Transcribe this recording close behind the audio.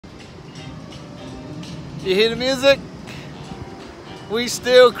You hear the music? We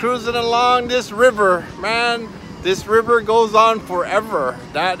still cruising along this river, man. This river goes on forever.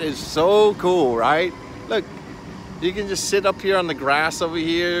 That is so cool, right? Look, you can just sit up here on the grass over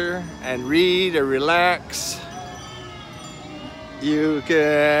here and read or relax. You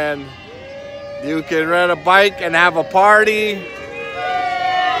can rent a bike and have a party.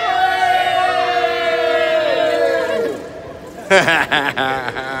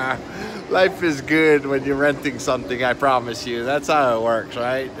 Life is good when you're renting something, I promise you. That's how it works,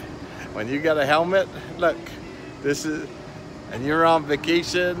 right? When you got a helmet, look, and you're on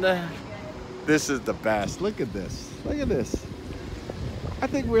vacation, this is the best. Look at this, look at this. I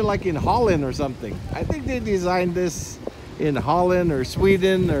think we're like in Holland or something. I think they designed this in Holland or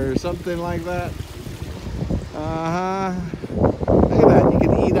Sweden or something like that. Look at that, you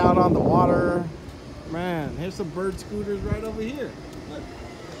can eat out on the water. Man, here's some bird scooters right over here. Look,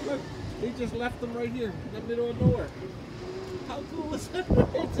 look, they just left them right here in the middle of nowhere. How cool is that,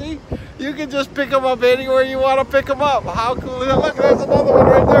 right? See, you can just pick them up anywhere you want to pick them up. How cool is that? Look, there's another one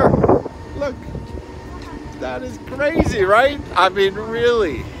right there. Look, that is crazy, right? I mean,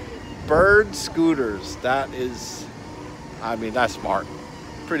 really, bird scooters, that is, I mean, that's smart.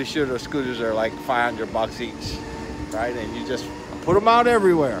 Pretty sure those scooters are like 500 bucks each, right? And you just put them out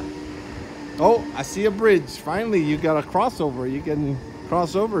everywhere. Oh, I see a bridge. Finally, you got a crossover. You can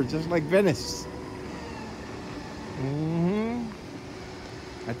cross over just like Venice.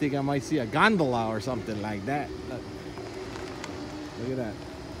 I think I might see a gondola or something like that. Look at that.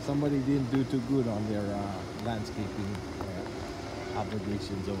 Somebody didn't do too good on their landscaping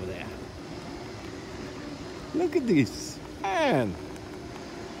obligations over there. Look at these. Man,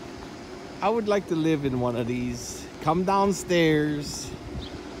 I would like to live in one of these. Come downstairs,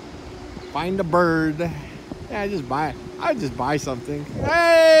 find a bird. Yeah, I just buy something.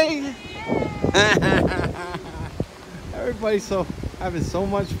 Hey! Everybody's having so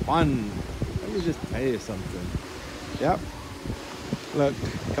much fun. Let me just tell you something. Yep. Look,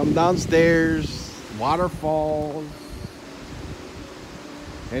 come downstairs, waterfalls.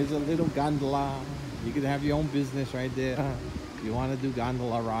 There's a little gondola. You can have your own business right there. If you want to do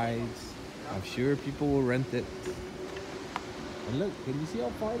gondola rides, I'm sure people will rent it. And look, can you see how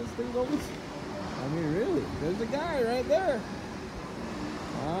far this thing goes? I mean, really, there's a guy right there.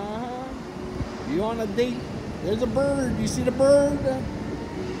 You on a date? There's a bird. You see the bird?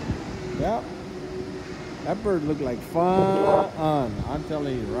 Yep. That bird looked like fun. I'm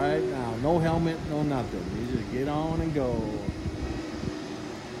telling you right now, no helmet, no nothing. You just get on and go.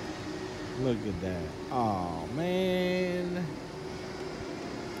 Look at that. Oh, man.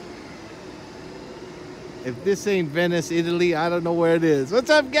 If this ain't Venice, Italy, I don't know where it is. What's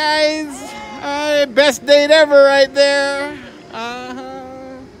up, guys? Best date ever right there.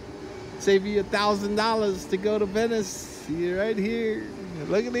 Save you $1,000 to go to Venice. You're right here.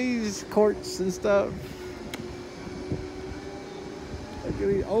 Look at these courts and stuff. Look at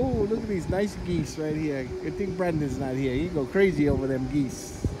these. Oh, look at these nice geese right here. I think Brendan's not here. You go crazy over them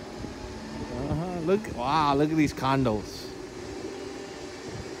geese. Look, wow, look at these condos.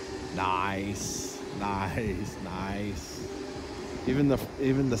 Nice, nice, nice. Even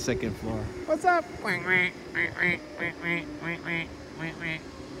the second floor. What's up?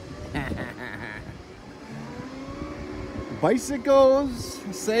 Bicycles,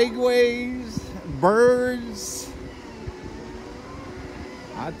 segways, birds.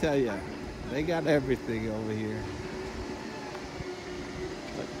 I tell you, they got everything over here.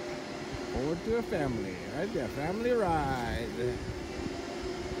 Look, forward to a family, right there, family ride.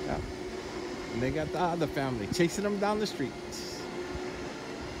 Yeah. And they got the other family chasing them down the streets.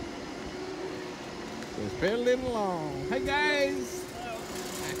 Just pedaling along. Hey guys.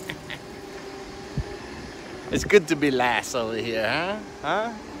 It's good to be last over here,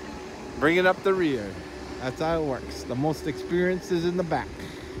 huh? Bringing up the rear. That's how it works. The most experience is in the back.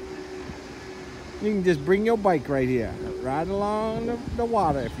 You can just bring your bike right here. Ride along the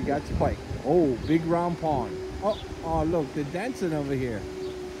water if you got your bike. Oh, big round pond. Oh, look, they're dancing over here.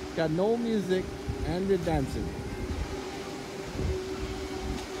 Got no music and they're dancing.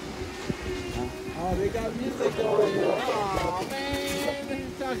 Oh, they got music over here. Oh, man.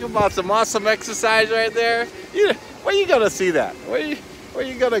 Talking about some awesome exercise right there. Where you gonna see that? Where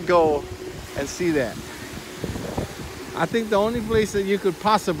you gonna go and see that? I think the only place that you could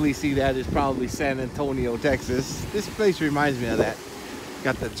possibly see that is probably San Antonio, Texas. This place reminds me of that.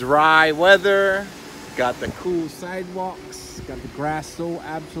 Got the dry weather, got the cool sidewalks, got the grass so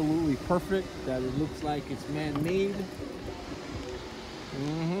absolutely perfect that it looks like it's man-made.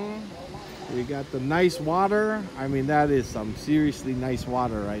 We got the nice water. I mean, that is some seriously nice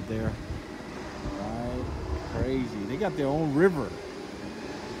water right there. Right. Crazy. They got their own river.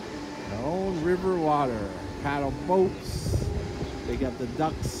 Their own river water. Paddle boats. They got the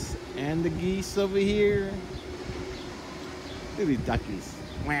ducks and the geese over here. Look at these duckies.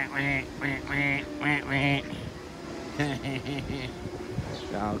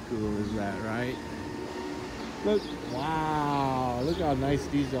 How cool is that, right? Look, wow, look how nice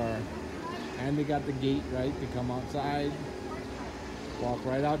these are. And they got the gate, right, to come outside. Walk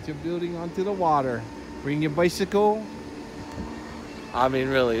right out your building onto the water. Bring your bicycle. I mean,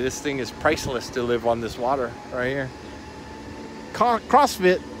 really, this thing is priceless to live on this water right here.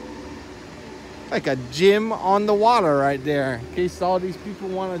 CrossFit. Like a gym on the water right there. In case all these people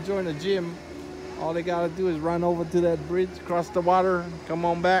want to join a gym, all they got to do is run over to that bridge, cross the water, come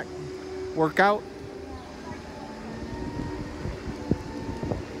on back, work out.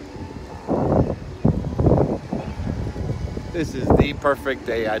 This is the perfect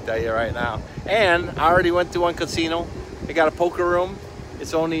day, I tell you right now. And I already went to one casino. They got a poker room.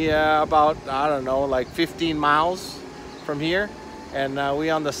 It's only about, I don't know, like 15 miles from here. And we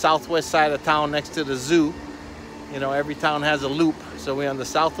on the southwest side of town next to the zoo. You know, every town has a loop. So we on the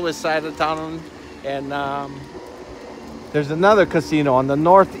southwest side of town. And there's another casino on the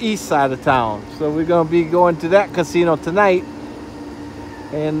northeast side of town. So we're going to be going to that casino tonight.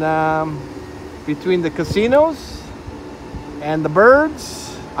 And between the casinos and the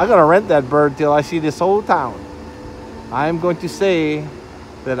birds, I'm going to rent that bird till I see this whole town. I'm going to say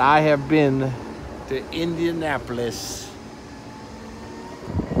that I have been to Indianapolis.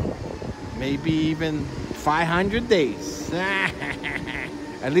 Maybe even 500 days.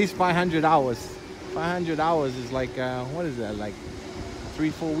 At least 500 hours. 500 hours is like, what is that, like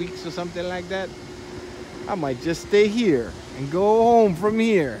 3-4 weeks or something like that? I might just stay here and go home from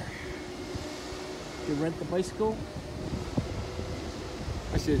here. You rent the bicycle?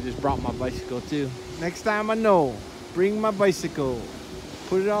 I should have just brought my bicycle too. Next time I know, bring my bicycle.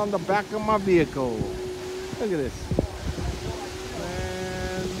 Put it on the back of my vehicle. Look at this.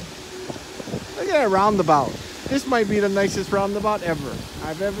 Look at that roundabout. This might be the nicest roundabout ever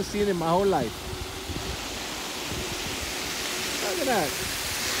I've ever seen in my whole life. Look at that.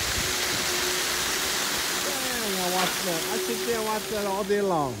 Dang, I watch that. I sit there and watch that all day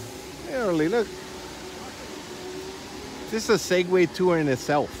long. Literally, look. This is a Segway tour in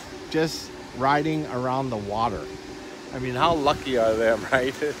itself. Just riding around the water. I mean, how lucky are they,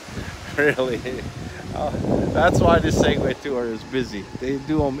 right? Really. That's why this Segway tour is busy. They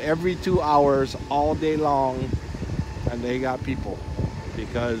do them every 2 hours, all day long, and they got people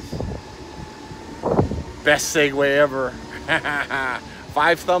because best Segway ever.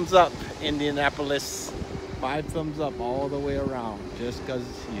 5 thumbs up, Indianapolis. 5 thumbs up all the way around, just because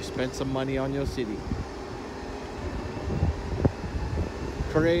you spent some money on your city.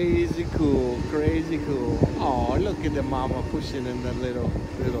 Crazy cool, crazy cool. Oh, look at the mama pushing in the little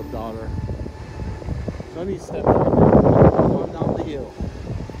daughter. Don't need to step on there. Going down the hill.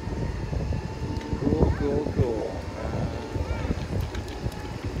 Cool, cool, cool.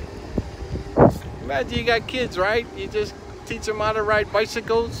 Imagine you got kids, right? You just teach them how to ride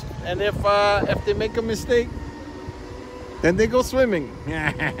bicycles, and if they make a mistake, then they go swimming.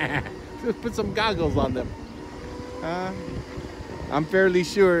 Just put some goggles on them. I'm fairly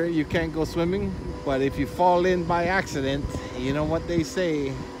sure you can't go swimming, but if you fall in by accident, you know what they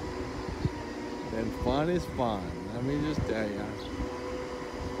say, then fun is fun. Let me just tell you.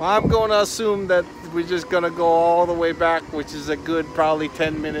 Well, I'm going to assume that we're just going to go all the way back, which is a good probably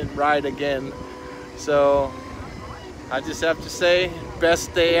 10-minute ride again. So I just have to say,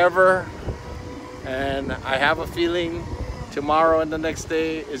 best day ever. And I have a feeling tomorrow and the next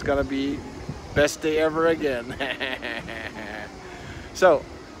day is going to be best day ever again. So,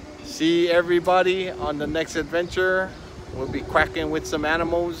 see everybody on the next adventure. We'll be cracking with some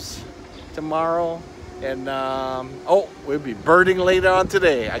animals tomorrow. And, oh, we'll be birding later on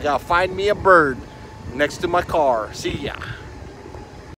today. I gotta find me a bird next to my car. See ya.